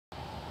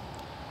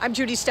I'm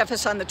Judy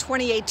Steffes on the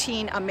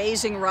 2018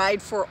 Amazing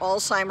Ride for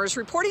Alzheimer's,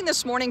 reporting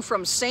this morning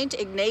from St.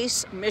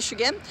 Ignace,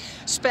 Michigan.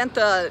 Spent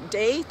the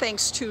day,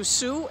 thanks to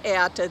Sue,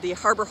 at the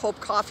Harbor Hope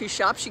Coffee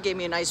Shop. She gave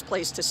me a nice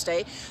place to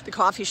stay. The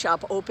coffee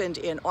shop opened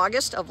in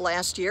August of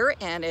last year,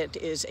 and it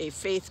is a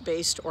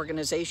faith-based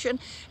organization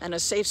and a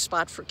safe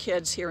spot for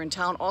kids here in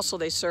town. Also,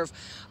 they serve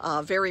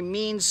a very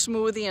mean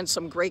smoothie and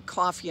some great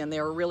coffee, and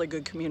they're a really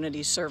good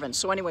community servant.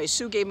 So anyway,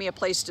 Sue gave me a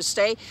place to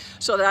stay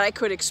so that I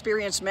could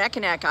experience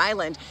Mackinac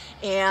Island.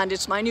 And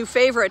it's my new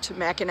favorite,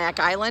 Mackinac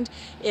Island.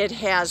 It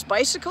has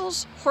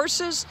bicycles,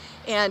 horses,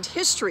 and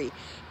history.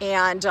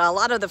 And a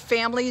lot of the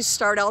families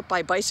start out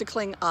by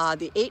bicycling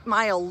the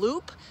 8-mile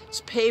loop. It's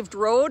a paved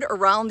road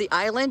around the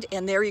island,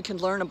 and there you can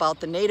learn about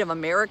the Native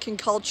American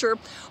culture.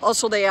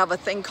 Also, they have a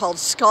thing called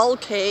Skull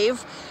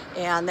Cave,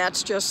 and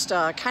that's just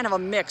kind of a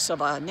mix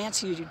of a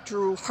Nancy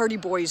Drew Hardy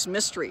Boys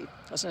mystery.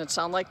 Doesn't it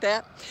sound like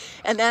that?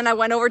 And then I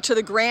went over to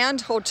the Grand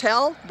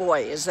Hotel.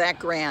 Boy, is that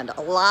grand.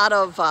 A lot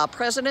of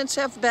presidents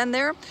have been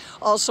there.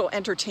 Also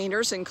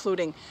entertainers,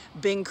 including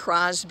Bing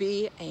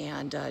Crosby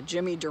and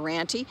Jimmy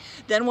Durante.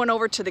 Then went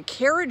over to the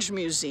Carriage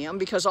Museum,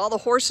 because all the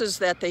horses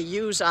that they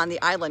use on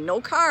the island, no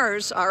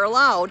cars are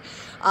allowed.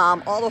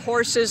 All the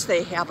horses,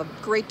 they have a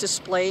great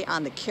display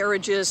on the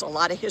carriages, a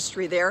lot of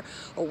history there.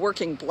 A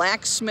working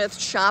blacksmith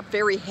shop,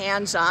 very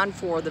hands-on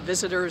for the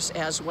visitors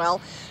as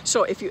well.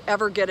 So if you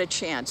ever get a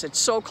chance,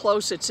 it's so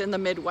close, it's in the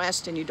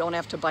Midwest, and you don't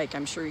have to bike.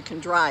 I'm sure you can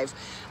drive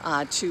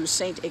to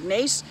St.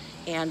 Ignace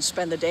and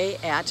spend the day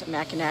at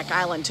Mackinac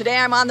Island. Today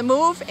I'm on the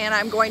move, and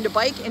I'm going to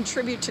bike in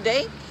tribute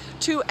today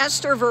to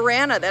Esther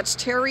Vrana. That's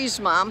Terry's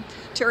mom.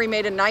 Terry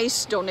made a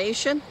nice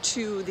donation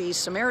to the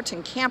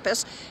Samaritan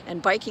campus,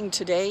 and biking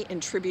today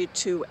in tribute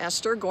to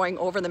Esther, going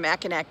over the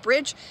Mackinac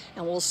Bridge,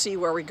 and we'll see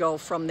where we go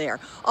from there.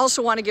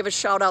 Also want to give a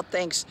shout out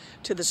thanks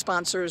to the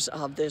sponsors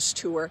of this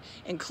tour,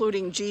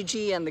 including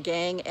Gigi and the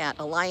gang at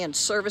Alliance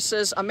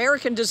Services,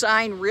 American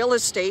Design Real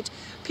Estate,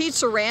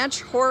 Pizza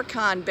Ranch,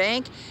 Horicon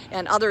Bank,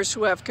 and others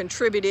who have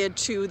contributed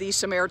to the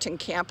Samaritan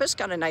campus.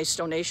 Got a nice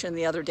donation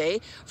the other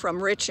day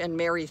from Rich and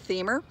Mary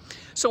Thiemer.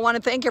 So I want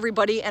to thank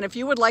everybody, and if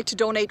you would like to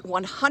donate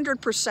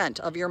 100%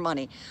 of your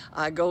money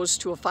goes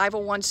to a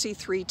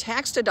 501c3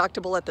 tax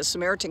deductible at the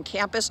Samaritan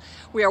campus.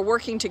 We are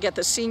working to get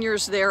the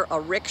seniors there a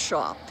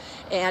rickshaw.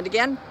 And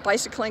again,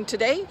 bicycling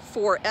today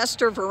for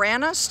Esther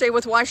Vrana. Stay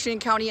with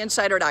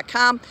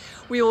WashingtonCountyInsider.com.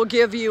 We will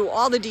give you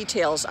all the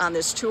details on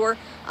this tour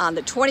on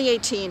the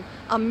 2018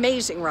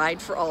 Amazing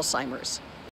Ride for Alzheimer's.